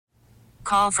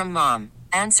call from mom.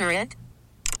 Answer it.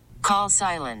 Call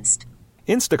silenced.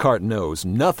 Instacart knows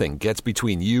nothing gets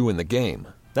between you and the game.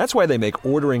 That's why they make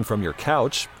ordering from your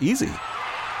couch easy.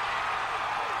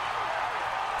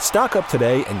 Stock up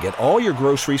today and get all your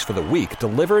groceries for the week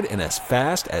delivered in as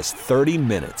fast as 30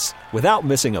 minutes without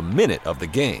missing a minute of the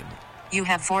game. You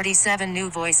have 47 new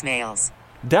voicemails.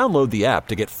 Download the app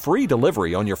to get free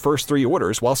delivery on your first 3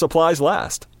 orders while supplies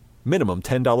last. Minimum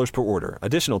 $10 per order.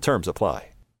 Additional terms apply.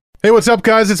 Hey, what's up,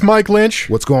 guys? It's Mike Lynch.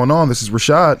 What's going on? This is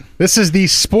Rashad. This is the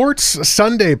Sports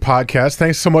Sunday podcast.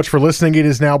 Thanks so much for listening. It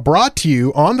is now brought to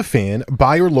you on The Fan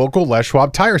by your local Les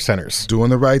Schwab Tire Centers. Doing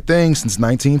the right thing since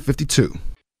 1952.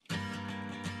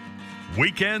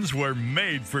 Weekends were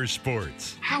made for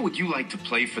sports. How would you like to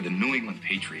play for the New England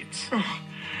Patriots? Oh,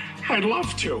 I'd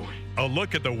love to. A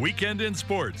look at the weekend in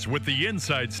sports with the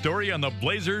inside story on the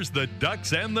Blazers, the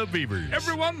Ducks, and the Beavers.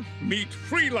 Everyone, meet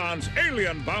freelance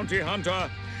alien bounty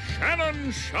hunter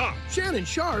Shannon Sharp. Shannon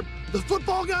Sharp? The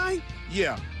football guy?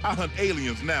 Yeah, I hunt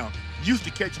aliens now. Used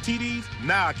to catch TDs,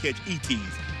 now I catch ETs.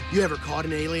 You ever caught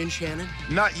an alien, Shannon?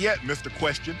 Not yet, Mr.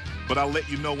 Question, but I'll let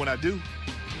you know when I do.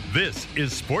 This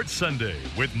is Sports Sunday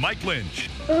with Mike Lynch.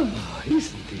 Oh,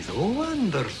 isn't this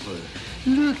wonderful?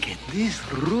 Look at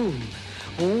this room.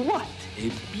 What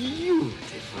a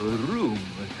beautiful room.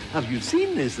 Have you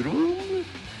seen this room?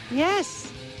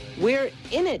 Yes, we're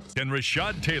in it. And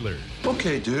Rashad Taylor.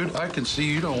 Okay, dude, I can see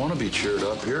you don't want to be cheered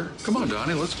up here. Come on,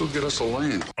 Donnie, let's go get us a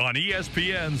lane. On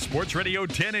ESPN Sports Radio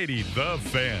 1080, The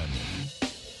Fan.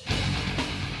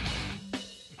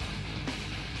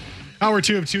 Hour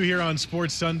 2 of 2 here on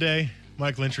Sports Sunday.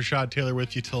 Mike Lynch, Rashad Taylor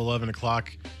with you till 11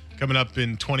 o'clock. Coming up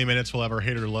in 20 minutes, we'll have our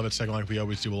Hate It or Love It segment like we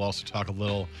always do. We'll also talk a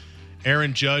little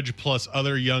Aaron Judge plus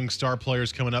other young star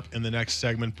players coming up in the next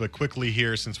segment. But quickly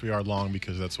here, since we are long,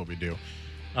 because that's what we do.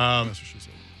 That's what she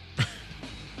said.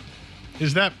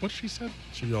 Is that what she said?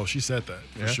 She said that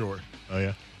for sure. Oh,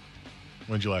 yeah?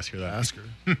 When did you last hear that? Ask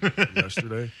her.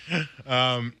 Yesterday.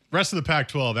 Rest of the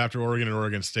Pac-12 after Oregon and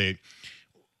Oregon State.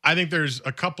 I think there's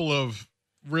a couple of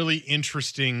really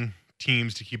interesting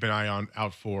teams to keep an eye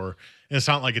out for. And it's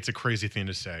not like it's a crazy thing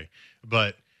to say,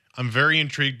 but I'm very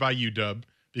intrigued by UW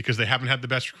because they haven't had the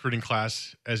best recruiting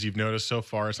class, as you've noticed so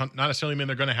far. It's not necessarily mean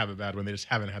they're going to have a bad one. They just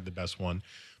haven't had the best one.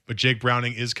 But Jake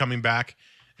Browning is coming back,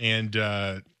 and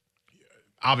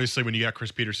obviously when you got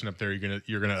Chris Peterson up there,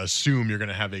 you're gonna assume you're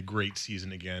gonna have a great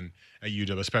season again at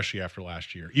UW, especially after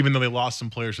last year. Even though they lost some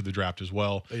players to the draft as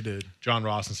well. They did. John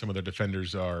Ross and some of their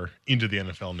defenders are into the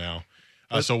NFL now.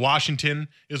 So Washington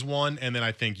is one, and then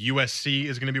I think USC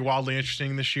is going to be wildly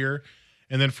interesting this year.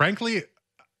 And then, frankly,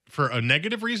 for a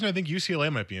negative reason, I think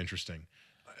UCLA might be interesting.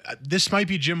 This might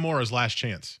be Jim Mora's last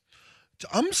chance.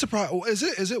 I'm surprised.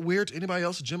 Is it weird to anybody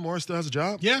else that Jim Mora still has a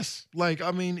job? Yes. Like,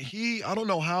 I mean, I don't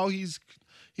know how he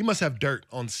must have dirt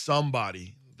on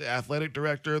somebody. The athletic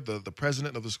director, the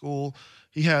president of the school,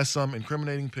 he has some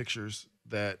incriminating pictures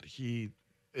that he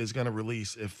is going to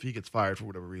release if he gets fired for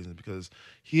whatever reason, because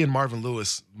he and Marvin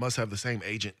Lewis must have the same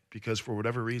agent, because for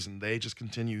whatever reason, they just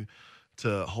continue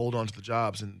to hold on to the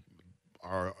jobs and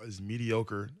are as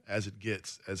mediocre as it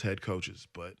gets as head coaches.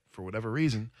 But for whatever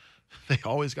reason, they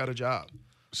always got a job.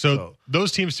 So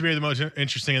those teams to me are the most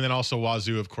interesting. And then also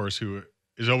Wazoo, of course, who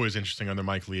is always interesting under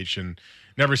Mike Leach and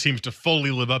never seems to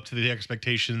fully live up to the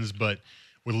expectations. But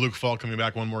with Luke Falk coming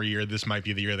back one more year, this might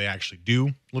be the year they actually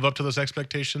do live up to those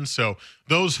expectations. So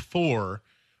those four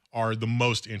are the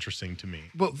most interesting to me.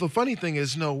 But the funny thing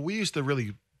is, we used to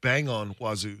really bang on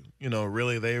Wazoo.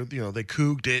 Really, they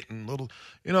couged it and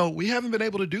we haven't been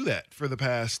able to do that for the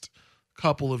past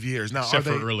couple of years. Now, except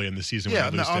for early in the season. Yeah,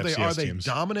 when they lose are they teams.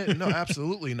 dominant? No,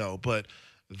 absolutely no. But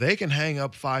they can hang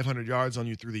up 500 yards on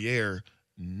you through the air,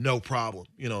 no problem,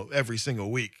 every single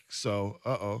week. So,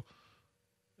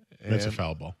 That's a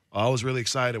foul ball. I was really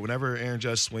excited. Whenever Aaron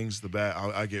Judge swings the bat,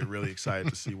 I get really excited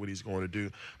to see what he's going to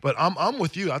do. But I'm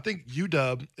with you. I think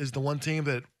UW is the one team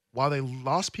that, while they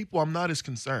lost people, I'm not as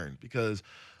concerned, because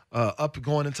up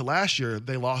going into last year,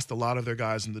 they lost a lot of their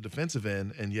guys in the defensive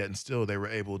end, and yet and still they were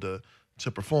able to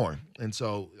perform. And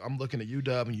so I'm looking at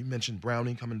UW, and you mentioned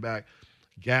Browning coming back.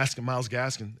 Miles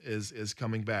Gaskin is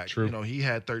coming back. True. He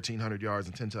had 1,300 yards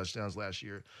and 10 touchdowns last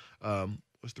year.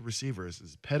 What's the receiver?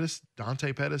 Is Pettis,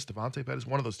 Devontae Pettis,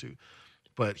 one of those two.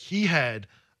 But he had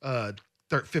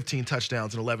 15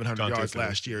 touchdowns and 1,100 yards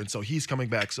last year, and so he's coming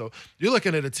back. So you're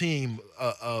looking at a team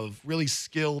of really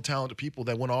skilled, talented people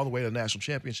that went all the way to the national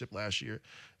championship last year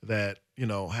that,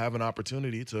 have an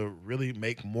opportunity to really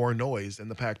make more noise in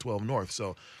the Pac-12 North.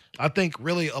 So I think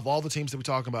really of all the teams that we're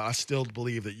talking about, I still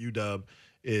believe that UW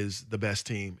is the best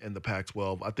team in the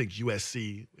Pac-12. I think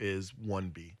USC is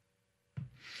 1B.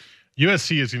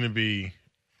 USC is going to be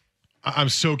I'm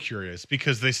so curious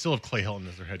because they still have Clay Helton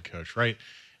as their head coach, right?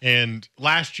 And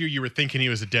last year you were thinking he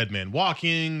was a dead man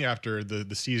walking after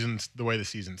the season, the way the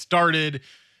season started.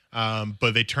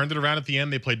 But they turned it around at the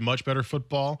end. They played much better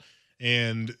football,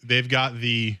 and they've got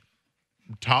the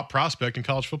top prospect in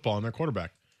college football in their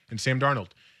quarterback, and Sam Darnold.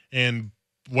 And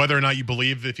whether or not you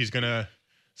believe if he's going to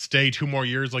stay 2 more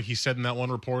years, like he said in that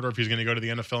one report, or if he's going to go to the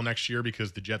NFL next year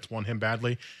because the Jets want him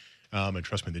badly. And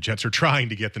trust me, the Jets are trying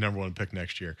to get the number 1 pick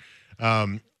next year.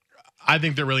 I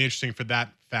think they're really interesting for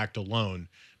that fact alone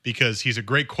because he's a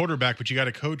great quarterback, but you got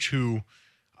a coach who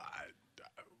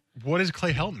what is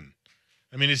Clay Helton?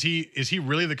 I mean, is he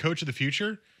really the coach of the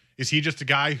future? Is he just a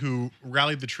guy who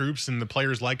rallied the troops and the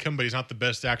players like him, but he's not the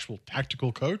best actual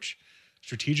tactical coach,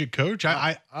 strategic coach?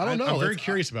 I don't know. I'm very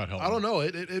curious about Helton. I don't know.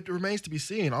 It remains to be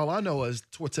seen. All I know is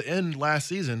to end last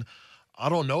season, I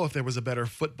don't know if there was a better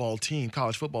football team,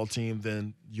 college football team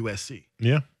than USC.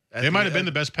 Yeah. They might have been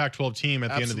the best Pac-12 team at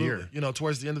the end of the year. You know,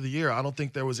 towards the end of the year, I don't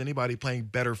think there was anybody playing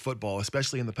better football,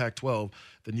 especially in the Pac-12,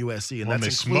 than USC. And they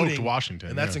smoked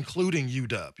Washington. And that's including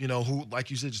UW. You know, who, like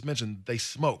you just mentioned, they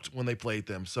smoked when they played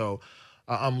them. So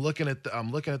I'm looking at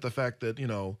the fact that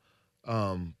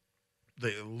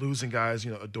they losing guys.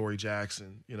 You know, Adoree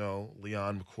Jackson. You know,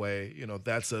 Leon McQuay.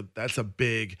 That's a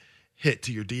big hit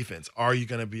to your defense. Are you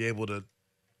going to be able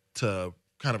to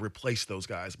kind of replace those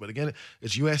guys? But again,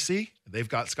 it's USC. They've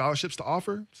got scholarships to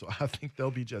offer, so I think they'll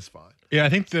be just fine. Yeah, I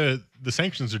think the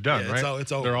sanctions are done, right?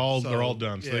 It's over. They're all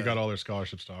done. So they got all their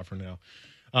scholarships to offer now.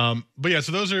 But yeah,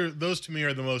 so those to me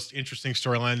are the most interesting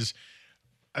storylines.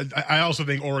 I also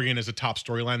think Oregon is a top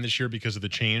storyline this year because of the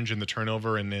change and the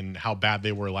turnover and then how bad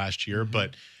they were last year. Mm-hmm.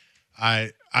 But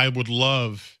I would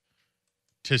love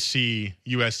to see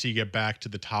USC get back to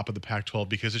the top of the Pac-12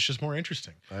 because it's just more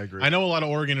interesting. I agree. I know a lot of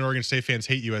Oregon and Oregon State fans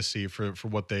hate USC for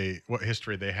what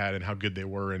history they had and how good they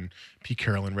were and Pete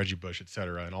Carroll and Reggie Bush, et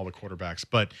cetera, and all the quarterbacks.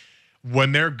 But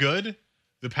when they're good,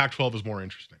 the Pac-12 is more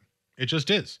interesting. It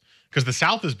just is. Because the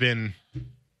South has been,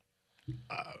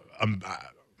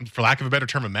 for lack of a better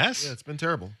term, a mess. Yeah, it's been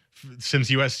terrible. Since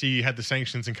USC had the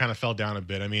sanctions and kind of fell down a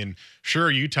bit. I mean,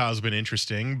 sure, Utah's been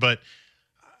interesting, but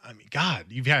I mean, God,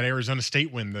 you've had Arizona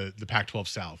State win the Pac-12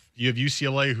 South. You have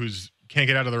UCLA who's can't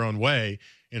get out of their own way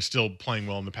and still playing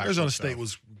well in the Pac-12 Arizona South. State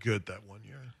was good that one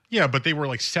year. Yeah, but they were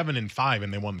like 7-5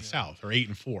 and they won the South, or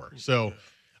 8-4. So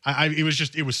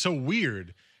it was so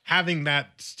weird. Having that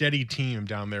steady team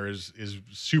down there is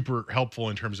super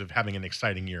helpful in terms of having an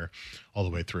exciting year all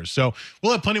the way through. So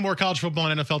we'll have plenty more college football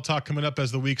and NFL talk coming up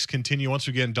as the weeks continue. Once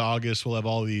we get into August, we'll have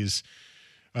all these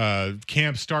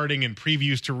camp starting and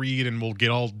previews to read, and we'll get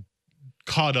all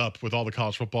caught up with all the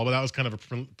college football. But that was kind of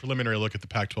a preliminary look at the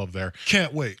Pac-12 there.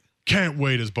 Can't wait,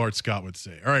 as Bart Scott would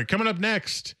say. All right, coming up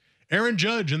next, Aaron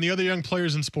Judge and the other young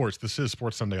players in sports. This is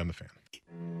Sports Sunday on the Fan.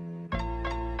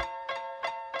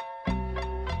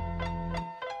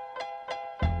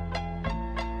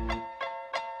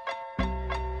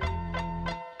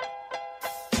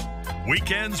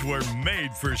 Weekends were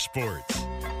made for sports.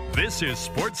 This is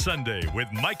Sports Sunday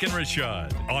with Mike and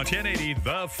Rashad on 1080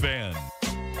 The Fan.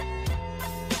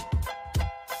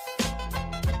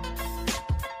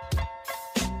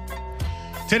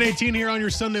 $10:18 here on your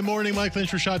Sunday morning. Mike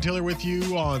Lynch, Rashad Taylor with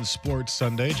you on Sports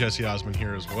Sunday. Jesse Osmond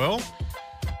here as well.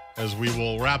 As we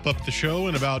will wrap up the show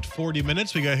in about 40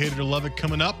 minutes, we got Hate It or Love It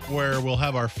coming up, where we'll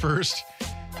have our first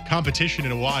competition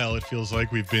in a while. It feels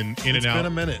like we've been in and out. It's been a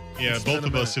minute. Yeah, both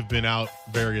of us have been out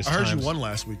various times. I heard you won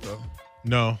last week, though.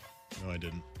 No, I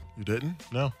didn't. You didn't?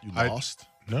 No. You lost?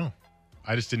 No.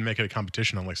 I just didn't make it a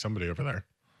competition unlike somebody over there.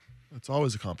 It's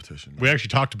always a competition. We actually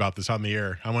talked about this on the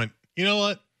air. I went, you know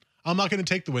what? I'm not going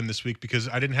to take the win this week because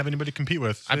I didn't have anybody to compete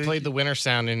with. I played the winner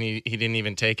sound and he didn't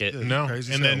even take it. Yeah, no.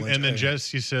 And then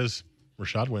Jesse says,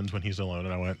 Rashad wins when he's alone.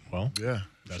 And I went, well, yeah,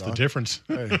 that's the difference.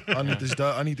 Hey, I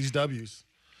need these W's.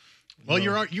 Well,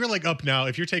 you're like up now.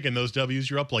 If you're taking those W's,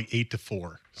 you're up like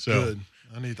 8-4. So good.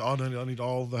 I need all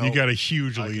the help. You got a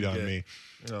huge lead on me.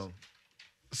 You know.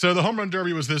 So the home run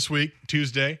derby was this week,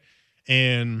 Tuesday,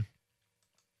 and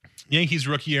Yankees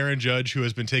rookie Aaron Judge, who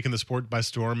has been taking the sport by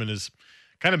storm and has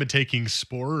kind of been taking the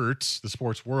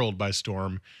sports world by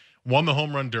storm, won the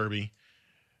home run derby.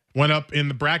 Went up in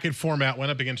the bracket format,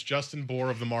 went up against Justin Bour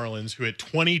of the Marlins, who hit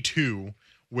 22,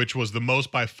 which was the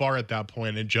most by far at that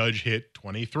point, and Judge hit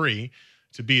 23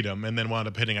 to beat him, and then wound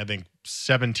up hitting, I think,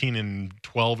 17 and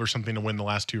 12 or something to win the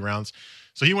last 2 rounds.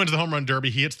 So he wins the home run derby.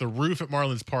 He hits the roof at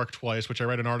Marlins Park twice, which I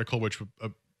read an article which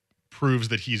proves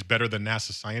that he's better than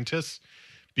NASA scientists,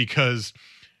 because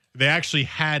they actually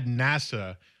had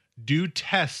NASA do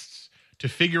tests to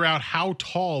figure out how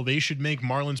tall they should make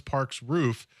Marlins Park's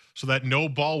roof so that no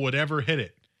ball would ever hit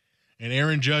it. and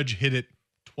Aaron Judge hit it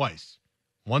twice,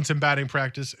 once in batting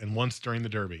practice and once during the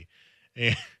Derby.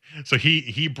 And so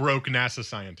he broke NASA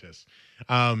scientists.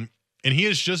 And he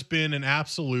has just been an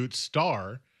absolute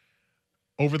star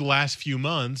over the last few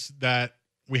months that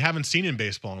we haven't seen in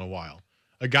baseball in a while.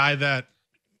 A guy that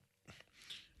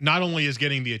not only is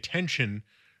getting the attention,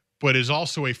 but is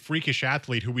also a freakish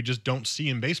athlete who we just don't see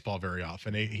in baseball very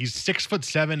often. He's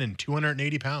 6'7" and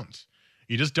 280 pounds.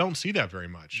 You just don't see that very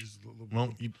much.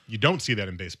 Well, you don't see that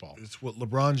in baseball. It's what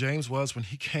LeBron James was when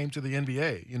he came to the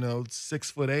NBA.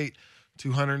 6'8",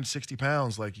 260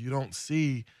 pounds. Like, you don't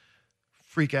see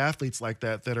freak athletes like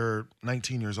that are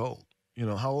 19 years old.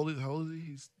 How old is he?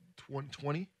 He's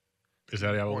 20. Is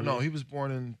that how old? No, he was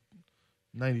born in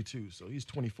 92, so he's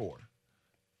 24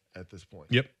 at this point.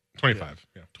 Yep, 25.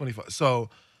 Yeah, 25. So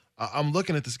I'm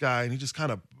looking at this guy, and he just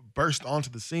kind of burst onto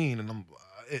the scene, and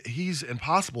he's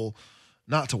impossible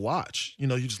not to watch. You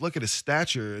just look at his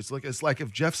stature. It's like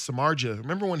if Jeff Samardzija,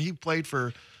 remember when he played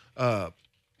for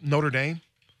Notre Dame,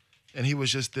 and he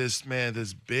was just this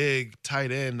big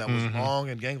tight end that was long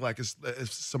and gangly, like it's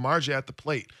Samardzija at the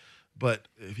plate. But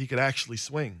if he could actually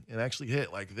swing and actually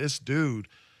hit, like this dude,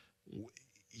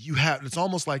 it's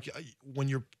almost like when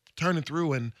you're turning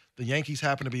through and the Yankees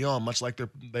happen to be on, much like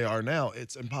they are now,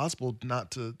 it's impossible not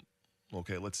to,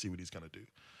 okay, let's see what he's going to do.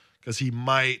 Because he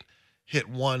might hit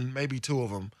one, maybe two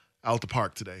of them out the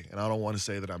park today, and I don't want to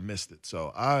say that I missed it.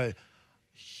 So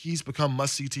he's become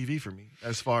must-see TV for me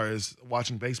as far as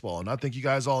watching baseball. And I think you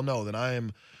guys all know that I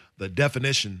am the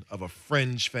definition of a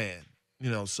fringe fan.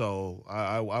 So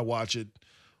I watch it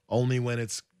only when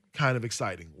it's kind of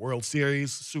exciting. World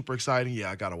Series, super exciting. Yeah,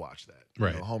 I got to watch that.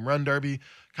 Right. Home Run Derby,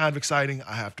 kind of exciting.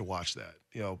 I have to watch that.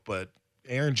 But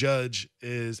Aaron Judge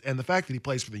and the fact that he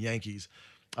plays for the Yankees,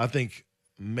 I think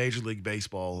Major League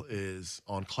Baseball is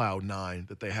on cloud nine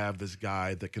that they have this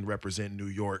guy that can represent New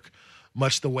York,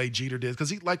 much the way Jeter did.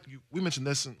 Because we mentioned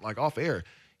this off air,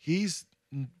 he's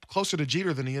closer to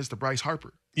Jeter than he is to Bryce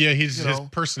Harper. Yeah, his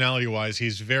personality-wise,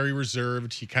 he's very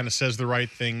reserved. He kind of says the right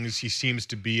things. He seems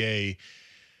to be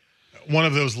one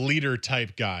of those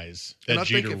leader-type guys that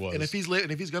Jeter was. And if he's going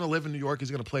to live in New York,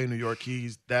 he's going to play in New York.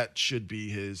 That should be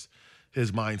his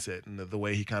mindset and the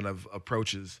way he kind of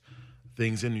approaches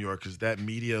things in New York, because that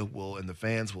media and the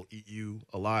fans will eat you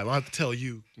alive. I don't have to tell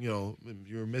you, you're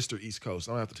Mr. East Coast.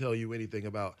 I don't have to tell you anything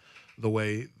about the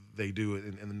way they do it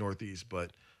in the Northeast,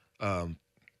 but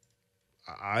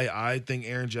I think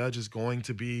Aaron Judge is going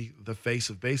to be the face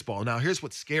of baseball. Now, here's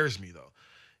what scares me, though.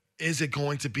 Is it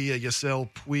going to be a Yasiel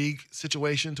Puig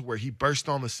situation to where he burst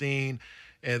on the scene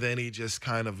and then he just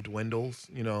kind of dwindles,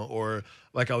 Or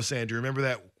like I was saying, do you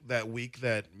remember that week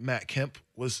that Matt Kemp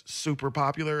was super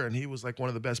popular and he was like one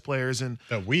of the best players in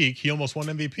that week? He almost won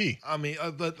MVP. I mean,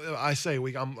 I say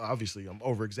week. I'm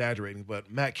over exaggerating,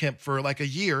 but Matt Kemp for like a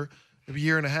year, maybe a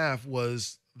year and a half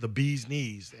was the bee's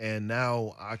knees, and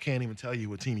now I can't even tell you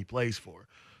what team he plays for.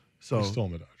 So he's still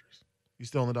in the Dodgers. He's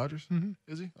still in the Dodgers? Mm-hmm.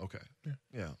 Is he? Okay.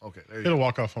 Yeah. Okay. There you hit go. a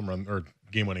walk-off home run or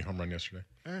game-winning home run yesterday.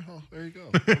 There you go.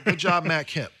 Good job, Matt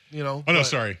Kemp. Oh no,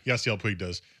 sorry. Yasiel Puig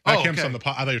does. Matt Kemp's on the.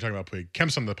 I thought you were talking about Puig.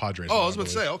 Kemp's on the Padres. I was about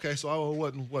to say. Okay, so I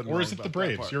wasn't. Or is it the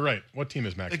Braves? You're right. What team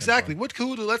is Matt? Exactly.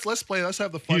 Kemp Let's play. Let's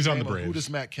have the fun. He's on game the of Braves. Who does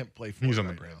Matt Kemp play for? He's on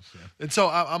the Braves. Yeah. And so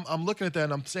I'm looking at that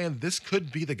and I'm saying this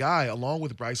could be the guy, along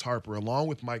with Bryce Harper, along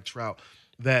with Mike Trout,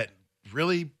 that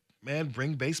really,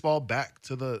 bring baseball back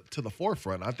to the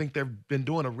forefront. I think they've been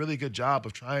doing a really good job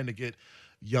of trying to get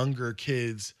younger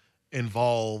kids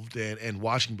involved and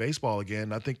watching baseball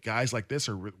again. I think guys like this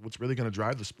are what's really going to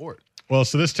drive the sport. Well,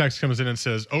 so this text comes in and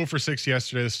says, 0 for 6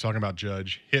 yesterday. This is talking about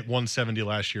Judge. Hit 170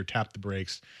 last year, tapped the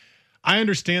brakes. I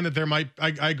understand that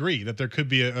I agree that there could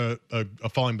be a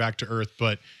falling back to earth,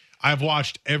 but I've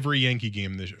watched almost every Yankee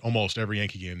game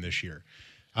this year.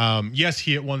 Yes,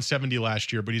 he hit 170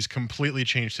 last year, but he's completely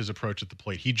changed his approach at the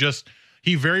plate.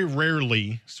 He very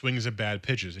rarely swings at bad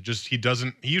pitches. He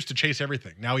used to chase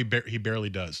everything. Now he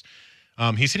barely does.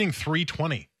 He's hitting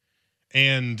 320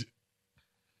 and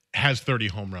has 30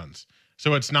 home runs.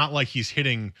 So it's not like he's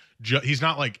he's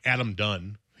not like Adam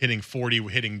Dunn hitting 40,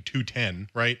 hitting 210,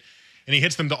 right? And he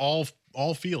hits them to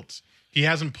all fields. He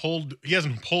hasn't pulled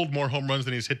more home runs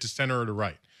than he's hit to center or to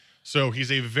right. So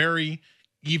he's a very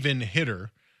even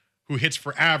hitter who hits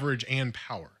for average and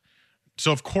power.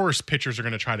 So of course pitchers are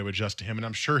going to try to adjust to him, and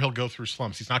I'm sure he'll go through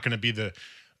slumps. He's not going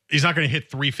to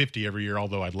hit 350 every year,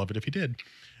 although I'd love it if he did.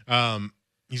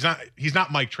 He's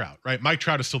not Mike Trout, right? Mike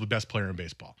Trout is still the best player in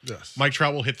baseball. Yes. Mike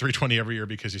Trout will hit 320 every year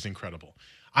because he's incredible.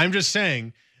 I'm just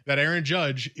saying that Aaron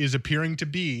Judge is appearing to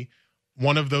be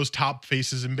one of those top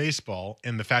faces in baseball,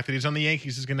 and the fact that he's on the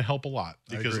Yankees is going to help a lot.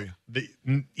 Because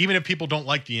even if people don't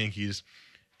like the Yankees,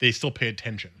 they still pay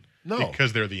attention. No.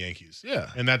 Because they're the Yankees.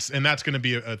 Yeah. And that's going to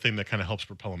be a thing that kind of helps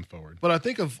propel them forward. But I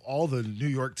think of all the New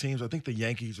York teams, I think the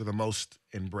Yankees are the most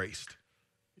embraced.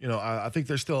 You know, I think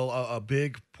there's still a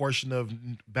big portion of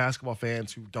basketball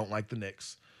fans who don't like the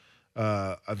Knicks.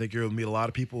 I think you'll meet a lot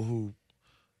of people who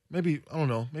maybe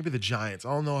the Giants. I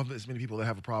don't know if there's many people that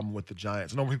have a problem with the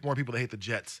Giants. I know more people that hate the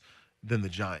Jets than the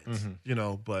Giants, you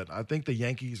know, but I think the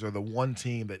Yankees are the one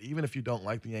team that even if you don't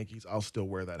like the Yankees, I'll still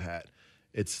wear that hat.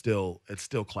 It's still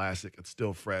classic. It's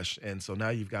still fresh. And so now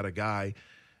you've got a guy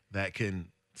that can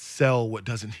sell what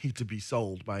doesn't need to be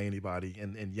sold by anybody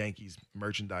in Yankees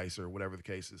merchandise or whatever the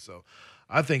case is. So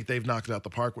I think they've knocked it out the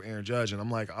park with Aaron Judge. And I'm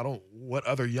like, what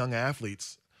other young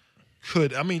athletes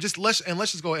could, let's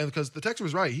just go, and because the texter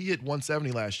was right. He hit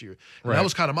 170 last year. And that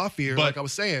was kind of my fear, like I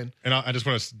was saying. And I just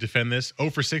want to defend this.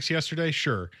 0 for 6 yesterday,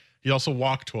 sure. He also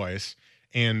walked twice,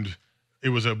 and it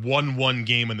was a 1-1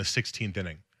 game in the 16th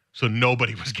inning. So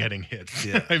nobody was getting hits.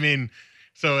 Yeah. I mean,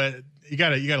 so you got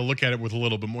to look at it with a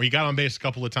little bit more. He got on base a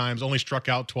couple of times, only struck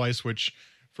out twice, which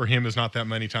for him is not that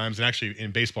many times. And actually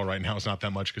in baseball right now, it's not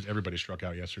that much because everybody struck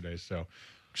out yesterday. So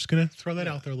just going to throw that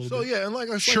out there a little bit. So, yeah,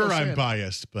 and I'm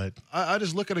biased, but I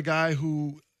just look at a guy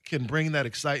who can bring that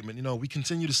excitement. You know, we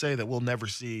continue to say that we'll never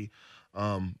see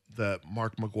that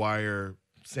Mark McGwire,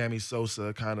 Sammy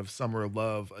Sosa kind of summer of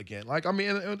love again.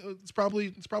 It's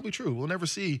probably true. We'll never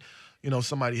see,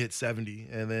 somebody hit 70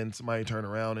 and then somebody turn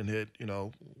around and hit,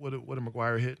 what did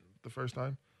McGwire hit the first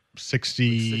time?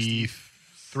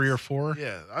 63 or 4.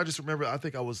 Yeah, I just remember. I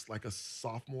think I was like a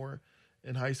sophomore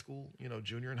in high school,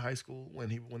 junior in high school when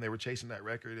they were chasing that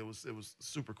record. It was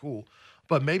super cool.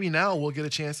 But maybe now we'll get a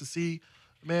chance to see.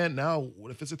 Man, now what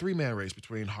if it's a 3-man race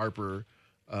between Harper,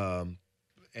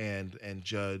 and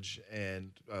Judge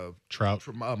and Trout,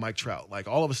 Mike Trout. Like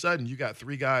all of a sudden, you got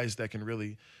 3 guys that can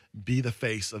really be the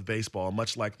face of baseball,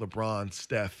 much like LeBron,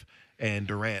 Steph, and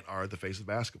Durant are the face of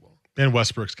basketball. And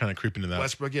Westbrook's kind of creeping into that.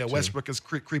 Westbrook is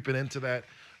creeping into that.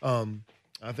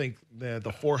 I think the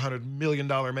 $400 million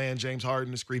man James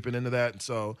Harden is creeping into that.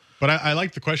 So, but I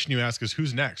like the question you ask is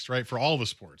who's next, right? For all the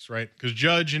sports, right? Because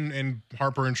Judge and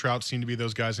Harper and Trout seem to be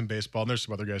those guys in baseball, and there's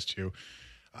some other guys too.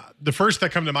 The first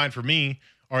that come to mind for me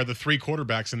are the 3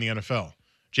 quarterbacks in the NFL: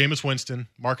 Jameis Winston,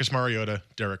 Marcus Mariota,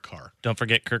 Derek Carr. Don't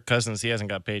forget Kirk Cousins. He hasn't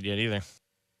got paid yet either.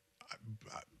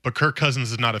 But Kirk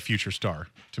Cousins is not a future star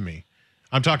to me.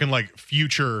 I'm talking like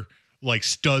future, like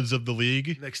studs of the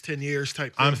league. Next 10 years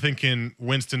type thing. I'm thinking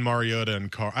Winston, Mariota,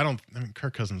 and Carr.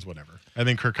 Kirk Cousins, whatever. I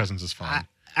think Kirk Cousins is fine.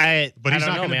 But he's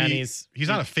not going to be. He's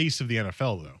not a face of the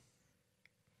NFL though.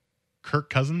 Kirk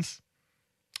Cousins.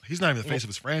 He's not even the face of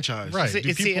his franchise. Right.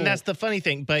 See, and that's the funny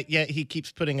thing. But yet he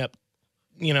keeps putting up,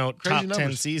 top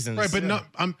 10 seasons. Right, but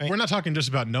we're not talking just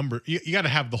about number. You got to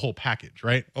have the whole package,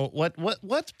 right? Well,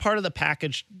 what's part of the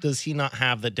package does he not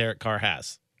have that Derek Carr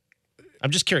has?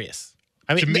 I'm just curious.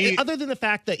 I mean, to me, other than the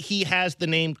fact that he has the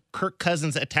name Kirk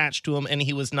Cousins attached to him and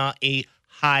he was not a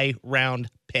high round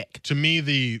pick. To me,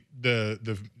 the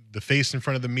face in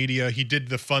front of the media, he did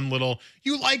the fun little,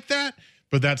 you like that?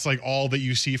 But that's like all that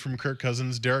you see from Kirk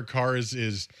Cousins. Derek Carr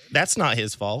is that's not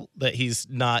his fault that he's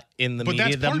not in the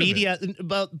media. The media,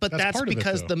 but that's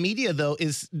because the media though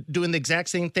is doing the exact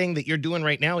same thing that you're doing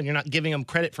right now, and you're not giving him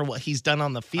credit for what he's done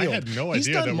on the field. I had no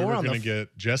idea that we were going to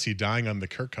get Jesse dying on the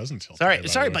Kirk Cousins hill.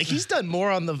 Sorry, but he's done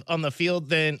more on the field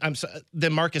than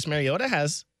Marcus Mariota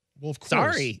has. Well, of course.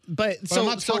 Sorry, but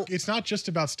it's not just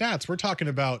about stats. We're talking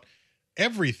about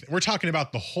everything. We're talking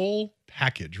about the whole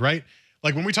package, right?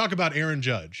 Like when we talk about Aaron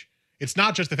Judge, it's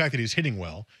not just the fact that he's hitting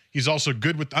well. He's also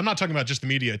good with, I'm not talking about just the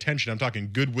media attention. I'm talking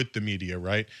good with the media,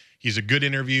 right? He's a good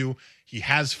interview. He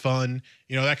has fun.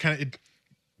 That kind of,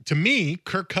 to me,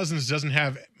 Kirk Cousins doesn't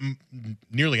have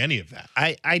nearly any of that.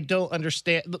 I don't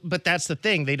understand, but that's the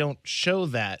thing. They don't show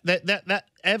that. That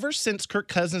ever since Kirk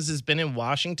Cousins has been in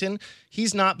Washington,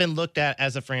 he's not been looked at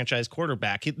as a franchise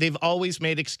quarterback. They've always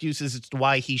made excuses as to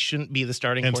why he shouldn't be the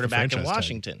starting quarterback in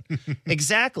Washington.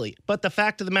 Exactly. But the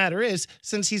fact of the matter is,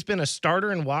 since he's been a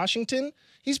starter in Washington,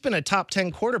 he's been a top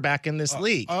 10 quarterback in this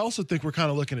league. I also think we're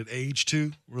kind of looking at age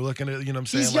too. We're looking at, what I'm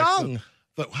saying? He's young.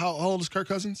 But how old is Kirk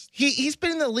Cousins? He's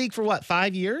been in the league for what,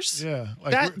 5 years? Yeah.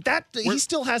 He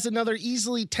still has another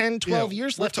easily 10, 12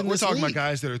 years left in this league. We're talking about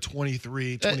guys that are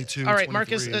 23, 22, all right, 23.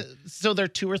 Marcus, so they're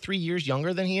 2 or 3 years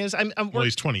younger than he is? Well,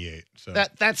 he's 28. So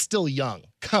that's still young.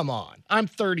 Come on. I'm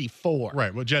 34.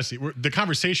 Right. Well, Jesse, the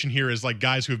conversation here is like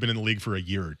guys who have been in the league for a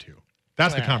year or two.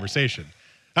 That's the conversation.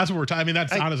 That's what we're talking.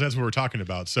 That's honestly, that's what we're talking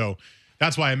about. So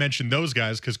that's why I mentioned those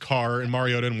guys, because Carr and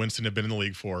Mariota and Winston have been in the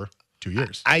league for 2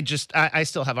 years. I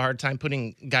still have a hard time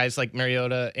putting guys like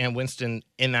Mariota and Winston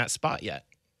in that spot yet.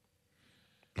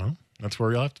 Well, that's where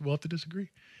we'll have to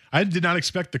disagree. I did not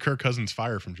expect the Kirk Cousins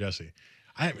fire from Jesse.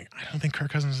 I mean, I don't think Kirk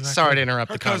Cousins is that Sorry good. to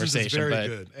interrupt Kirk the Cousins conversation, is very but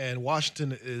good, and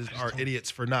Washington are idiots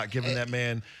for not giving that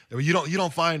man. You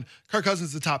don't find Kirk Cousins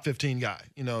is the top 15 guy.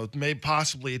 You know, maybe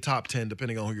possibly a top 10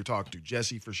 depending on who you're talking to.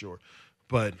 Jesse for sure,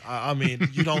 but I mean,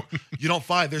 you don't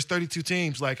find there's 32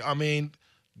 teams. Like, I mean,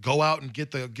 go out and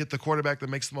get the quarterback that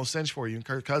makes the most sense for you. And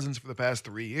Kirk Cousins for the past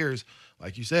 3 years,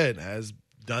 like you said, has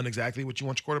done exactly what you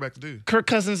want your quarterback to do. Kirk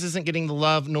Cousins isn't getting the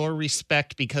love nor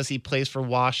respect because he plays for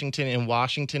Washington, and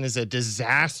Washington is a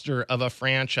disaster of a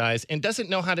franchise and doesn't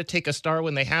know how to take a star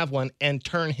when they have one and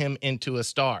turn him into a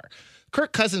star.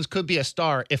 Kirk Cousins could be a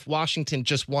star if Washington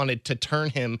just wanted to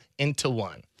turn him into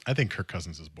one. I think Kirk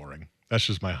Cousins is boring. That's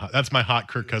just my hot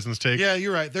Kirk Cousins take. Yeah,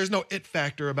 you're right. There's no it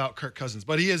factor about Kirk Cousins,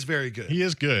 but he is very good. He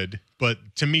is good, but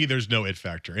to me, there's no it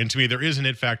factor. And to me, there is an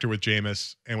it factor with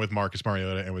Jameis and with Marcus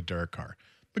Mariota and with Derek Carr.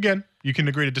 Again, you can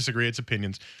agree to disagree. It's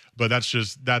opinions, but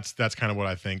that's kind of what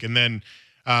I think. And then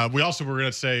we also were going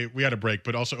to say we had a break,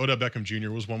 but also Odell Beckham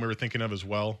Jr. was one we were thinking of as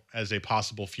well as a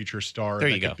possible future star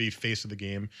that could be face of the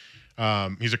game.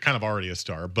 He's kind of already a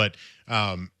star, but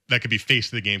that could be face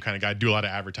of the game kind of guy. Do a lot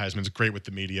of advertisements, great with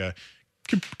the media.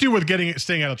 Could do with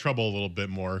staying out of trouble a little bit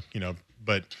more,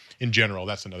 But in general,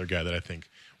 that's another guy that I think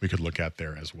we could look at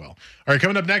there as well. All right,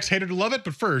 coming up next, Hater to Love It,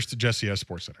 but first, Jesse S.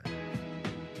 Sports Center.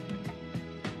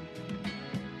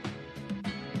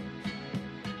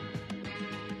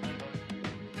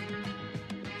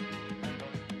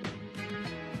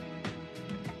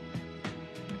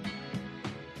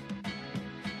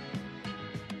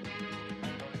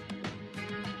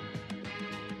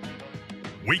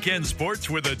 Weekend sports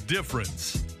with a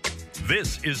difference.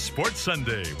 This is Sports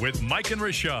Sunday with Mike and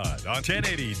Rashad on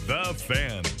 1080 The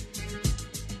Fan.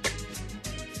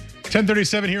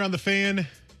 10:37 here on The Fan.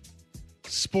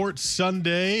 Sports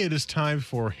Sunday. It is time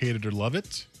for Hate It or Love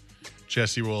It.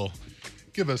 Jesse will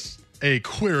give us a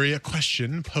query, a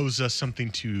question, pose us something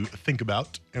to think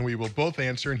about, and we will both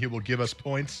answer, and he will give us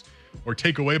points or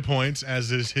take away points,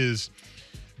 as is his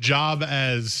job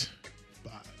as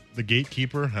the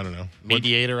gatekeeper. I don't know.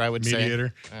 Mediator, I would say.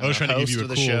 Mediator. I was trying to give you a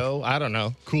cool show. I don't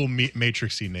know. Cool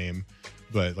matrixy name,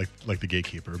 but like the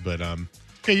gatekeeper. But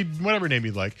okay, whatever name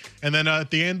you'd like. And then at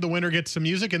the end, the winner gets some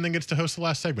music and then gets to host the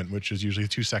last segment, which is usually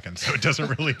 2 seconds. So it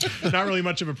doesn't really, not really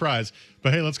much of a prize.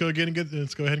 But hey, let's go ahead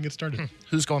and get started.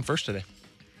 Who's going first today?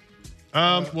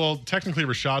 Well, technically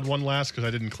Rashad won last because I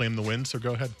didn't claim the win. So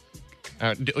go ahead.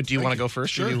 Do you want to go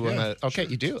first? Sure. Or do you wanna, okay,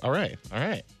 sure. You do. All right.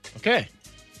 Okay.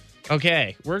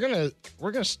 We're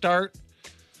gonna start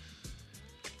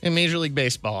in Major League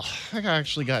Baseball. I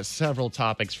actually got several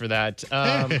topics for that.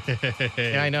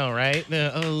 Yeah, I know, right?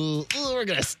 We're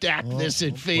gonna stack this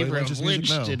in favor of Lynch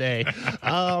today.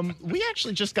 We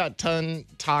actually just got done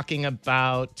talking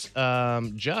about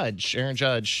Aaron Judge,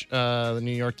 the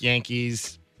New York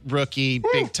Yankees rookie,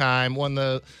 big time, won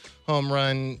the home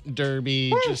run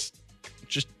derby,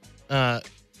 just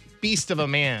beast of a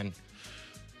man.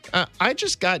 I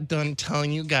just got done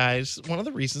telling you guys one of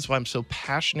the reasons why I'm so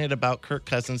passionate about Kirk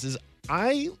Cousins is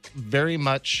I very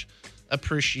much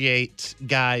appreciate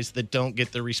guys that don't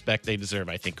get the respect they deserve.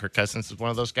 I think Kirk Cousins is one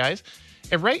of those guys.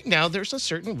 And right now, there's a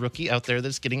certain rookie out there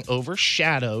that's getting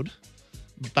overshadowed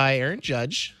by Aaron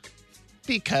Judge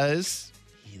because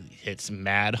he hits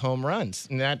mad home runs.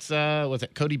 And that's, was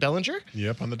it Cody Bellinger?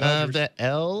 Yep, on the Dodgers. The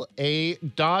L.A.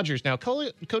 Dodgers. Now,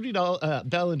 Cody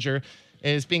Bellinger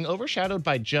is being overshadowed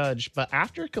by Judge, but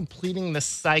after completing the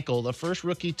cycle, the first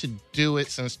rookie to do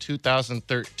it since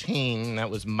 2013, that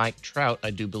was Mike Trout, I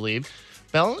do believe,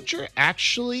 Bellinger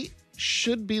actually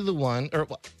should be the one,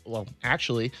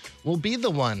 actually will be the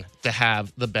one to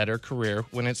have the better career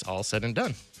when it's all said and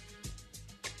done.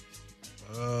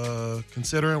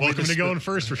 Considering welcome to going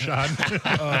first, Rashad.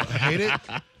 Hate it.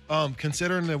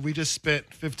 Considering that we just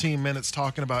spent 15 minutes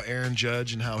talking about Aaron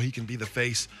Judge and how he can be the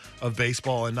face of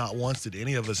baseball, and not once did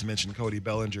any of us mention Cody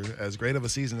Bellinger. As great of a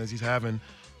season as he's having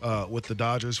with the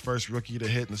Dodgers, first rookie to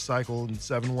hit in the cycle and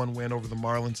 7-1 win over the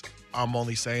Marlins. I'm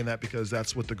only saying that because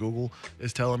that's what the Google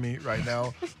is telling me right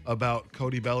now about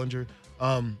Cody Bellinger.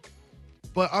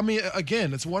 But I mean,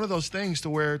 again, it's one of those things to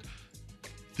where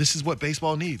this is what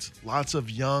baseball needs. Lots of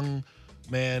young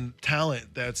talent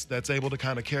that's able to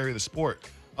kind of carry the sport.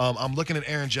 I'm looking at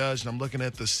Aaron Judge, and I'm looking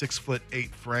at the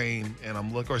 6'8" frame, and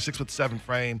or 6'7"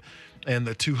 frame, and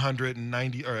the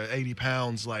 290 or 80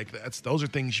 pounds. Like those are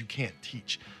things you can't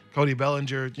teach. Cody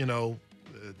Bellinger,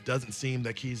 doesn't seem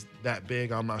like he's that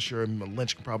big. I'm not sure.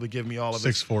 Lynch can probably give me all of it.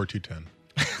 6'4", 210.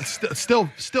 It's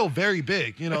still very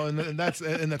big, and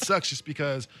that sucks just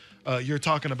because You're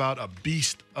talking about a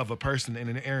beast of a person, and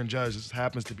an Aaron Judge just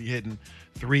happens to be hitting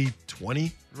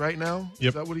 320 right now. Yep.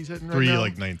 Is that what he's hitting right now?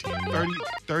 19.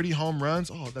 30 home runs.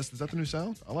 Oh, is that the new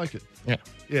sound? I like it. Yeah.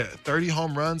 Yeah, 30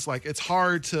 home runs. Like, it's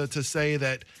hard to say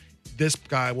that this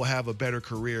guy will have a better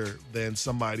career than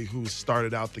somebody who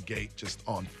started out the gate just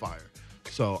on fire.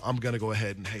 So I'm going to go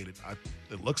ahead and hate it.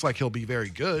 It looks like he'll be very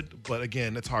good, but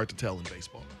again, it's hard to tell in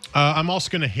baseball. I'm also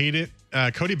going to hate it.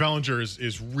 Cody Bellinger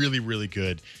is really, really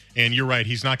good. And you're right.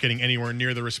 He's not getting anywhere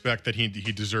near the respect that he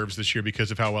deserves this year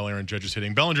because of how well Aaron Judge is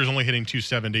hitting. Bellinger's only hitting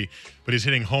 270, but he's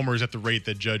hitting homers at the rate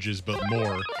that Judge is, but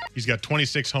more. He's got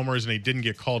 26 homers, and he didn't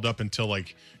get called up until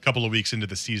like a couple of weeks into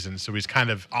the season. So he's kind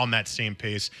of on that same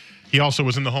pace. He also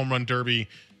was in the home run derby,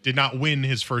 did not win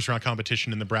his first round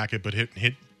competition in the bracket, but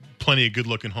hit plenty of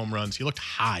good-looking home runs. He looked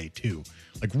high, too.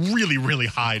 Like, really, really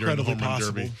high during the home run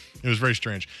derby. It was very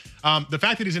strange. The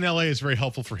fact that he's in L.A. is very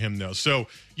helpful for him, though. So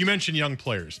you mentioned young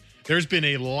players. There's been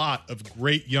a lot of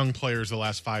great young players the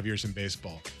last 5 years in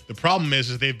baseball. The problem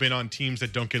is they've been on teams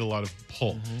that don't get a lot of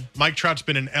pull. Mm-hmm. Mike Trout's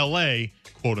been in L.A.,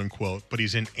 quote-unquote, but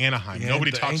he's in Anaheim. Yeah, Nobody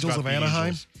talks Angels about of the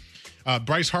Anaheim. Angels.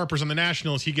 Bryce Harper's on the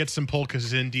Nationals. He gets some pull because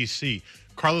he's in D.C.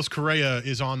 Carlos Correa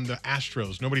is on the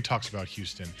Astros. Nobody talks about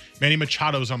Houston. Manny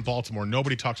Machado's on Baltimore.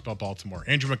 Nobody talks about Baltimore.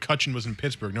 Andrew McCutchen was in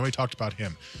Pittsburgh. Nobody talked about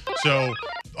him. So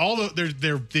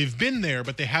they've been there,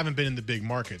 but they haven't been in the big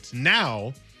markets.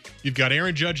 Now you've got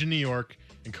Aaron Judge in New York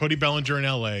and Cody Bellinger in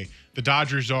L.A. The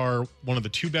Dodgers are one of the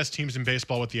two best teams in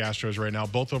baseball with the Astros right now,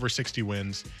 both over 60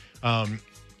 wins.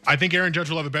 I think Aaron Judge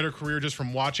will have a better career just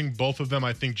from watching both of them.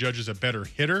 I think Judge is a better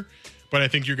hitter, but I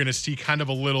think you're going to see kind of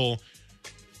a little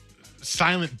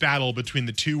silent battle between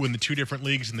the two in the two different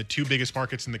leagues and the two biggest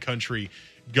markets in the country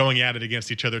going at it against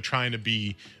each other, trying to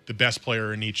be the best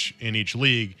player in each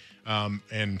league.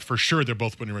 And for sure, they're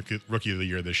both winning rookie of the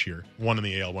year this year. One in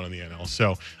the AL, one in the NL.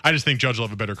 So I just think Judge will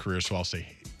have a better career, so I'll say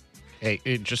hate.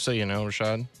 Hey, just so you know,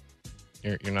 Rashad,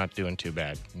 you're not doing too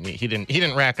bad. He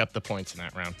didn't rack up the points in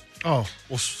that round. Oh,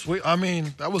 well, sweet. I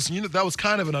mean, that was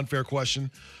kind of an unfair question,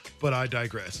 but I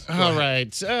digress. All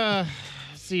right.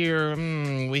 Here,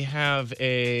 we have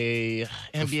a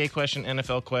NBA question,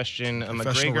 NFL question, a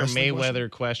McGregor Mayweather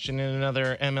question, and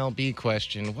another MLB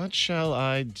question. What shall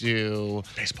I do?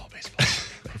 Baseball.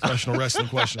 Professional wrestling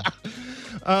question.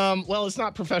 Well, it's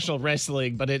not professional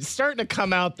wrestling, but it's starting to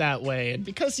come out that way. And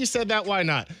because you said that, why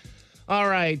not? All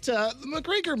right.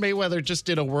 McGregor Mayweather just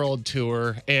did a world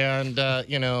tour, and,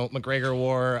 McGregor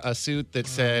wore a suit that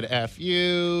said F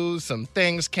you. Some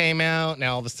things came out.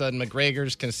 Now, all of a sudden,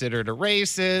 McGregor's considered a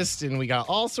racist, and we got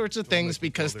all sorts of things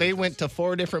because they went to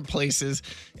 4 different places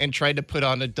and tried to put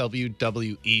on a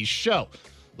WWE show.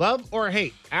 Love or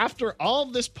hate? After all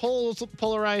of this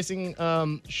polarizing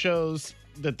shows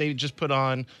that they just put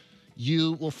on,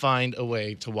 you will find a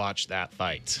way to watch that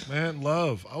fight. Man,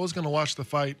 love. I was going to watch the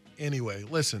fight anyway.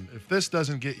 Listen, if this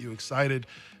doesn't get you excited,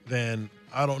 then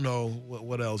I don't know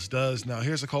what else does. Now,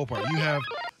 here's the cool part.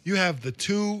 You have the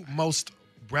two most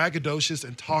braggadocious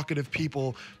and talkative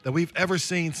people that we've ever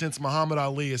seen since Muhammad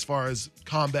Ali as far as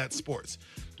combat sports.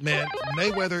 Man,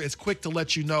 Mayweather is quick to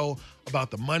let you know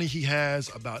about the money he has,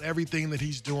 about everything that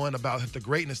he's doing, about the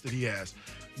greatness that he has.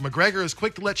 McGregor is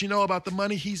quick to let you know about the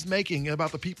money he's making,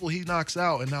 about the people he knocks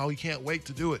out, and how he can't wait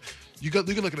to do it. You can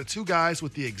look at the two guys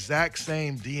with the exact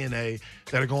same DNA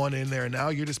that are going in there, and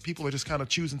now people are just kind of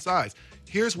choosing sides.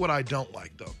 Here's what I don't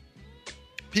like, though.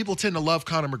 People tend to love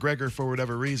Conor McGregor for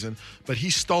whatever reason, but he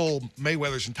stole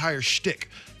Mayweather's entire shtick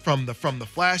from the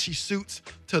flashy suits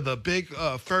to the big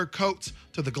fur coats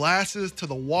to the glasses to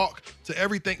the walk to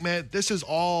everything. Man, this is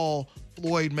all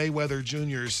Floyd Mayweather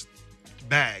Jr.'s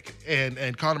bag,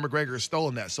 and Conor McGregor has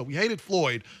stolen that. So we hated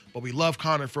Floyd, but we love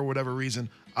Conor for whatever reason.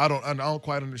 I don't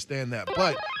quite understand that.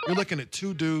 But you're looking at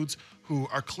two dudes who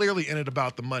are clearly in it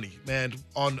about the money. Man,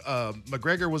 on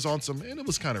McGregor was on some, and it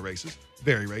was kind of racist,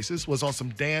 very racist, was on some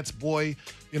dance boy,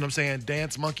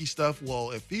 dance monkey stuff.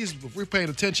 Well, if we're paying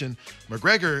attention,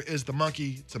 McGregor is the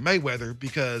monkey to Mayweather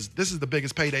because this is the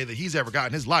biggest payday that he's ever got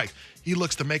in his life. He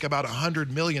looks to make about $100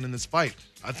 million in this fight.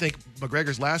 I think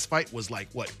McGregor's last fight was like,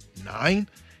 what, 9,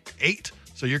 8?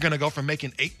 So you're going to go from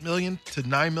making $8 million to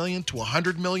 $9 million to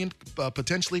 $100 million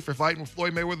potentially for fighting with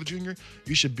Floyd Mayweather Jr.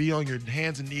 You should be on your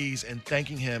hands and knees and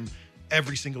thanking him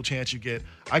every single chance you get.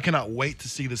 I cannot wait to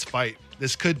see this fight.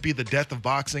 This could be the death of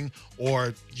boxing,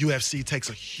 or UFC takes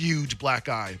a huge black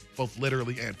eye, both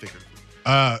literally and figuratively.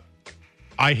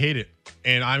 I hate it,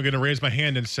 and I'm going to raise my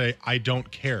hand and say I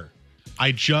don't care.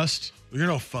 You're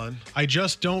no fun. I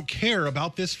just don't care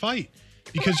about this fight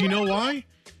because you know why?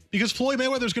 Because Floyd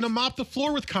Mayweather's going to mop the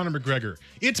floor with Conor McGregor.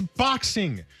 It's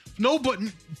boxing.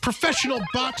 Professional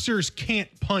boxers can't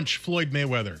punch Floyd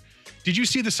Mayweather. Did you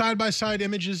see the side-by-side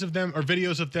images of them or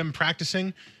videos of them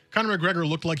practicing? Conor McGregor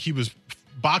looked like he was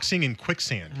boxing in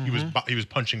quicksand. He was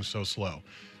punching so slow.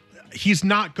 He's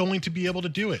not going to be able to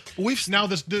do it. Now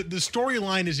the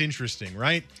storyline is interesting,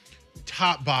 right?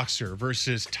 Top boxer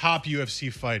versus top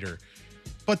UFC fighter,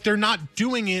 but they're not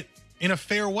doing it in a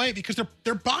fair way because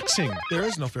they're boxing. There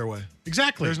is no fair way.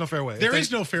 Exactly. There's no fair way. There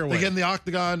is no fair way. They get in the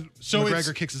octagon, so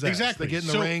McGregor kicks his ass. Exactly. They get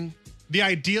in the ring. The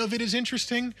idea of it is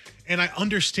interesting, and I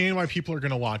understand why people are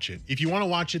going to watch it. If you want to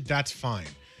watch it, that's fine.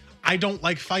 I don't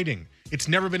like fighting. It's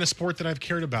never been a sport that I've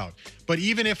cared about. But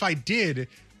even if I did,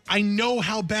 I know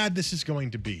how bad this is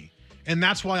going to be. And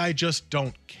that's why I just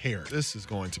don't care. This is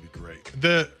going to be great.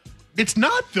 It's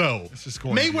not, though. This is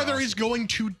going to be Mayweather awesome. is going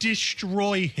to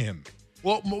destroy him.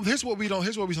 Well, here's what we don't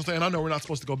say, and I know we're not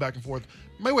supposed to go back and forth.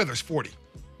 Mayweather's 40.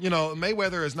 You know,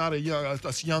 Mayweather is not a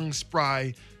young,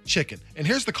 spry chicken. And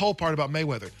here's the cold part about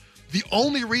Mayweather. The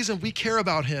only reason we care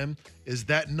about him is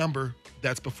that number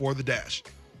that's before the dash.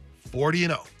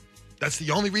 40-0. That's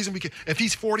the only reason we care. If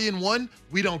he's 40-1,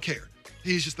 we don't care.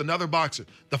 He's just another boxer.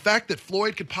 The fact that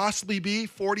Floyd could possibly be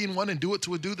 40-1 and do it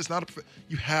to a dude that's not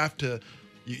you have to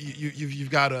you've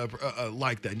got to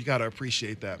like that. You got to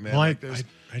appreciate that, man. Well, like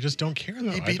I just don't care,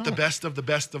 though. He beat the best of the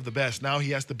best of the best. Now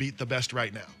he has to beat the best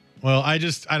right now. Well, I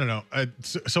don't know.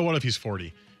 So what if he's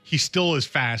 40? He still is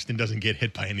fast and doesn't get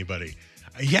hit by anybody.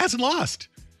 He hasn't lost.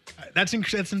 That's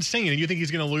insane. And you think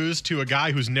he's going to lose to a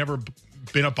guy who's never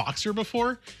been a boxer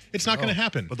before? It's not going to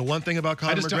happen. But the one thing about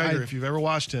Conor McGregor, if you've ever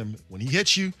watched him, when he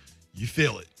hits you, you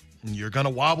feel it. And you're going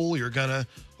to wobble. You're going to,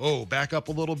 back up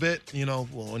a little bit. You know,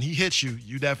 well, when he hits you,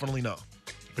 you definitely know.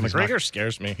 But McGregor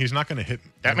scares me. He's not going to hit.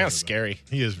 That man's scary.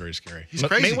 He is very scary. He's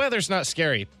crazy. Mayweather's not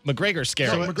scary. McGregor's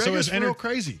scary. McGregor's real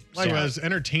crazy. As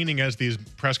entertaining as these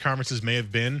press conferences may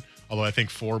have been, although I think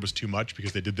 4 was too much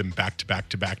because they did them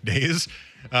back-to-back days.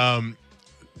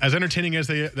 As entertaining as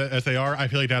they are, I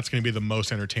feel like that's going to be the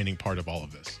most entertaining part of all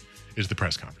of this. Is the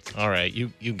press conference. All right,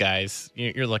 you guys,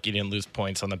 you're lucky you didn't lose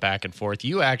points on the back and forth.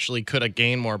 You actually could have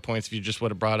gained more points if you just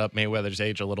would have brought up Mayweather's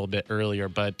age a little bit earlier,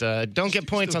 but don't get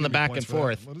points on the back and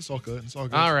forth. Well, it's all good. It's all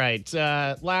good. All right,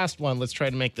 last one. Let's try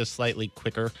to make this slightly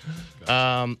quicker.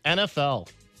 NFL.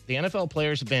 The NFL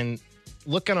players have been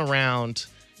looking around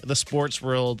the sports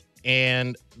world,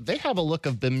 and they have a look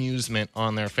of bemusement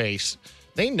on their face.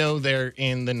 They know they're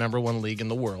in the number 1 league in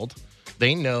the world.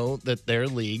 They know that their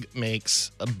league makes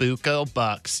a buco of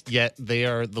bucks, yet they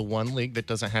are the one league that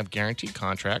doesn't have guaranteed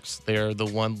contracts. They're the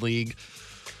one league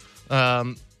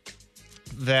that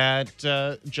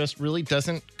just really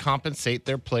doesn't compensate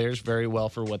their players very well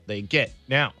for what they get.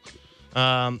 Now,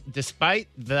 despite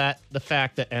the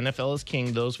fact that NFL is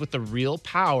king, those with the real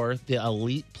power, the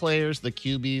elite players, the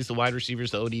QBs, the wide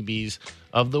receivers, the ODBs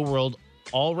of the world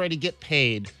already get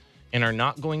paid and are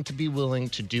not going to be willing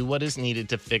to do what is needed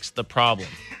to fix the problem.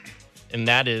 And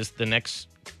that is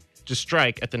to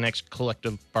strike at the next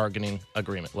collective bargaining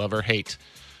agreement. Love or hate,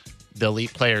 the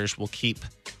elite players will keep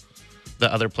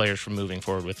the other players from moving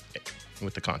forward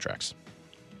with the contracts.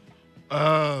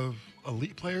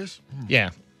 Elite players? Yeah.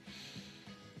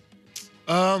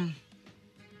 Oh,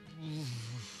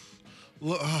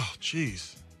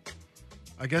 jeez.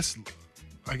 I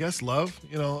guess love,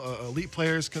 elite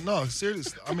players can, no,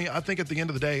 seriously. I mean, I think at the end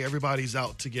of the day, everybody's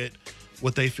out to get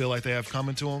what they feel like they have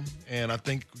coming to them. And I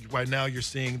think right now you're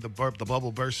seeing the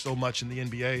bubble burst so much in the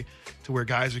NBA to where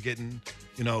guys are getting,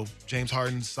 James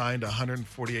Harden signed a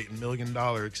 $148 million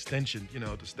extension,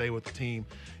 to stay with the team.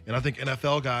 And I think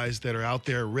NFL guys that are out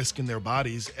there risking their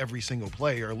bodies every single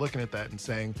play are looking at that and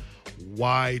saying,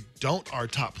 why don't our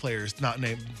top players not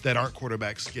named that aren't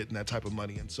quarterbacks getting that type of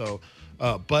money? And so,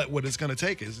 but what it's going to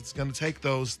take is it's going to take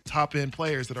those top end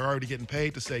players that are already getting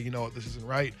paid to say, you know what, this isn't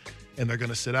right, and they're going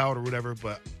to sit out or whatever.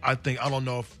 But I don't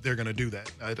know if they're going to do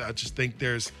that. I just think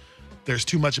there's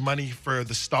too much money for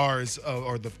the stars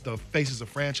or the faces of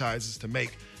franchises to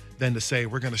make than to say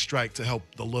we're going to strike to help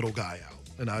the little guy out.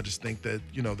 And I just think that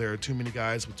there are too many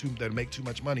guys that make too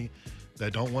much money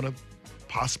that don't want to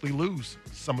possibly lose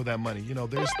some of that money.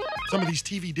 There's some of these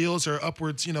TV deals are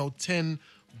upwards, $10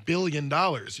 billion,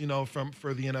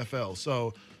 for the NFL.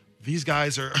 So these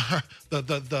guys are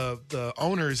the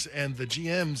owners and the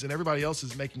GMs and everybody else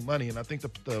is making money. And I think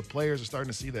the players are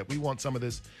starting to see that we want some of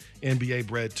this NBA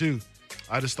bread too.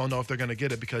 I just don't know if they're going to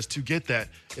get it, because to get that,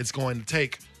 it's going to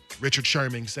take Richard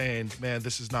Sherman saying, man,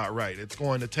 this is not right. It's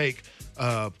going to take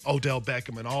Odell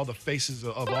Beckham and all the faces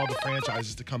of all the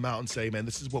franchises to come out and say, man,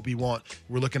 this is what we want.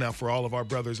 We're looking out for all of our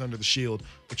brothers under the shield.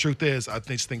 The truth is, I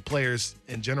just think players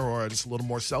in general are just a little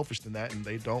more selfish than that, and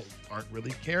they aren't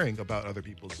really caring about other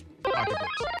people's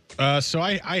pocketbooks. So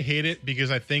I hate it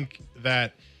because I think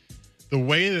that the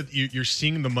way that you're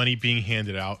seeing the money being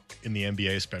handed out in the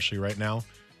NBA, especially right now,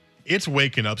 it's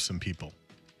waking up some people.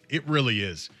 It really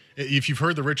is. If you've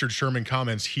heard the Richard Sherman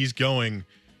comments, he's going,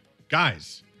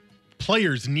 guys,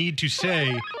 players need to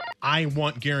say, I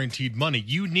want guaranteed money.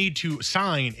 You need to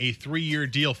sign a 3-year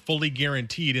deal fully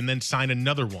guaranteed and then sign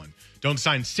another one. Don't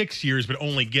sign 6 years, but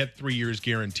only get 3 years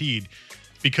guaranteed.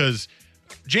 Because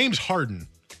James Harden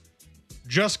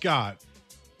just got,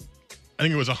 I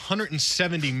think it was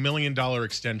 $170 million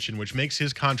extension, which makes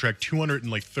his contract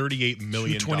 $238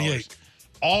 million. $228.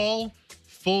 All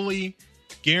fully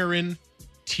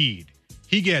guaranteed.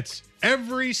 He gets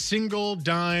every single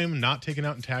dime, not taken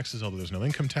out in taxes, although there's no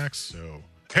income tax, so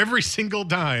every single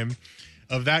dime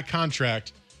of that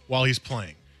contract while he's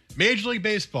playing. Major League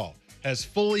Baseball has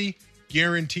fully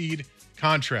guaranteed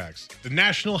contracts. The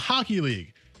National Hockey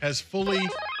League has fully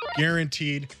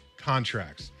guaranteed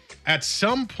contracts. At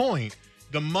some point,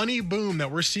 the money boom that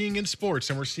we're seeing in sports,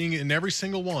 and we're seeing it in every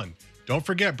single one, don't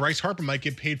forget, Bryce Harper might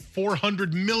get paid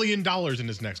 $400 million in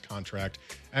his next contract,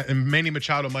 and Manny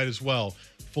Machado might as well,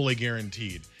 fully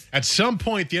guaranteed. At some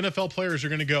point, the NFL players are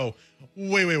going to go,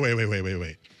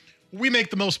 wait. We make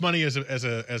the most money as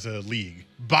a league,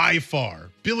 by far,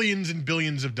 billions and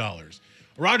billions of dollars.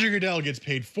 Roger Goodell gets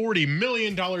paid $40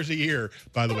 million a year,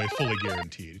 by the way, fully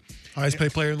guaranteed. Highest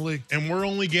paid player in the league. And we're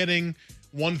only getting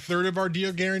 1/3 of our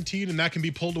deal guaranteed, and that can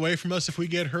be pulled away from us if we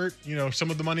get hurt. You know,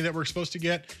 some of the money that we're supposed to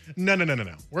get. No.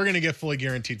 We're going to get fully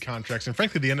guaranteed contracts. And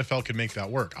frankly, the NFL could make that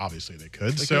work. Obviously, they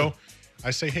could.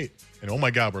 I say, hey, and oh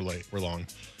my God, we're late. We're long.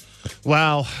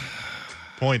 Wow.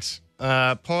 Points.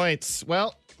 Points.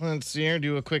 Well, let's see here.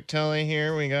 Do a quick tally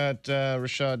here. We got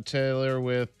Rashad Taylor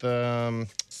with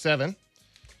 7.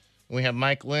 We have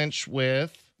Mike Lynch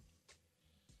with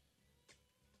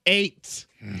 8.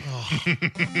 Oh. You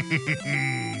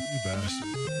bastard.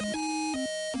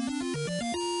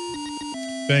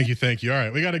 Thank you. All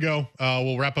right, we got to go.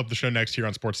 We'll wrap up the show next here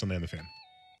on Sports Sunday on the Fan.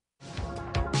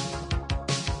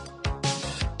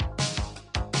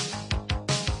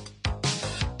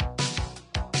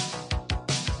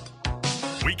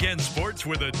 Weekend sports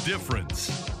with a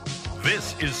difference.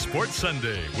 This is Sports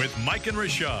Sunday with Mike and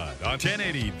Rashad on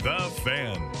 1080 The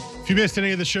Fan. If you missed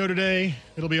any of the show today,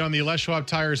 it'll be on the Les Schwab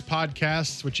Tires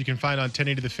podcast, which you can find on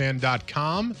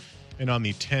 1080thefan.com and on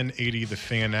the 1080 The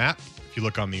Fan app. If you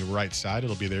look on the right side,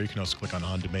 it'll be there. You can also click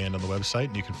on demand on the website,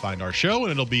 and you can find our show,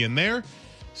 and it'll be in there.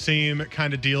 Same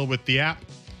kind of deal with the app.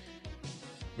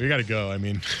 We got to go. I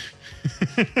mean,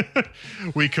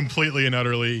 we completely and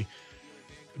utterly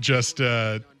just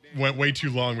went way too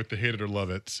long with the hate it or love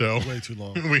it. So way too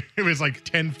long. It was like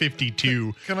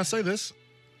 10:52. Can I say this?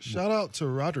 Shout out to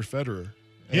Roger Federer.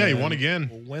 Yeah, he won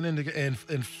again. Went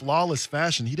in flawless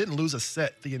fashion. He didn't lose a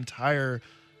set the entire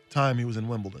time he was in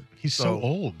Wimbledon. He's so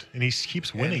old, and he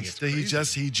keeps winning. He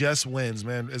just wins,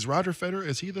 man. Is Roger Federer?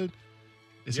 Is he the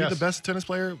best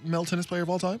male tennis player of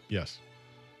all time? Yes,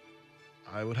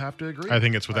 I would have to agree. I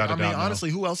think it's without a doubt. I mean, honestly,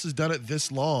 who else has done it this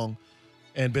long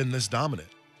and been this dominant?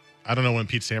 I don't know when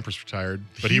Pete Sampras retired,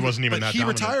 but he wasn't even that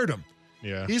dominant. He retired him.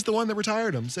 Yeah. He's the one that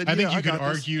retired him. I think you could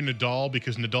argue Nadal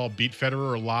because Nadal beat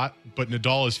Federer a lot, but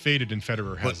Nadal is faded and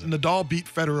Federer hasn't. Nadal beat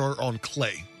Federer on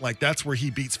clay. Like, that's where he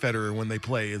beats Federer when they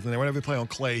play. And whenever they play on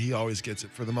clay, he always gets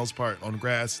it. For the most part, on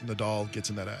grass, Nadal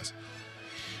gets in that ass.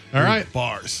 All right.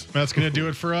 Bars. That's going to do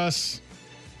it for us.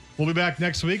 We'll be back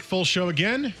next week. Full show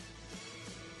again.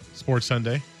 Sports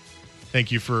Sunday.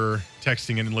 Thank you for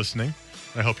texting in and listening.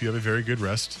 I hope you have a very good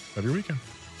rest of your weekend.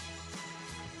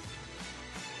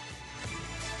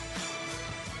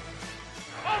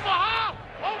 Omaha!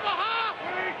 Omaha!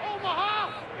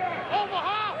 Omaha!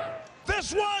 Omaha!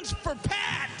 This one's for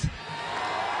Pat!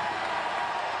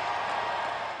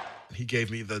 He gave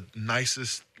me the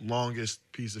nicest, longest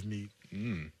piece of meat.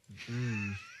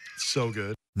 So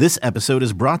good. This episode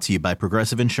is brought to you by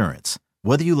Progressive Insurance.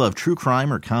 Whether you love true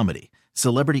crime or comedy,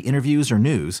 celebrity interviews or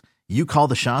news, you call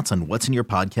the shots on what's in your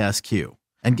podcast queue.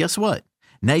 And guess what?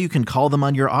 Now you can call them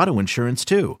on your auto insurance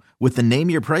too with the Name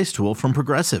Your Price tool from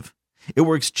Progressive. It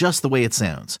works just the way it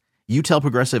sounds. You tell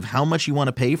Progressive how much you want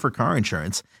to pay for car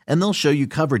insurance, and they'll show you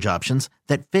coverage options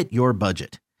that fit your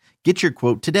budget. Get your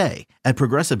quote today at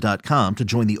Progressive.com to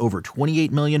join the over 28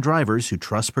 million drivers who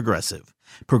trust Progressive.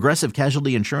 Progressive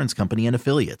Casualty Insurance Company and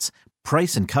Affiliates.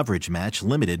 Price and coverage match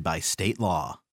limited by state law.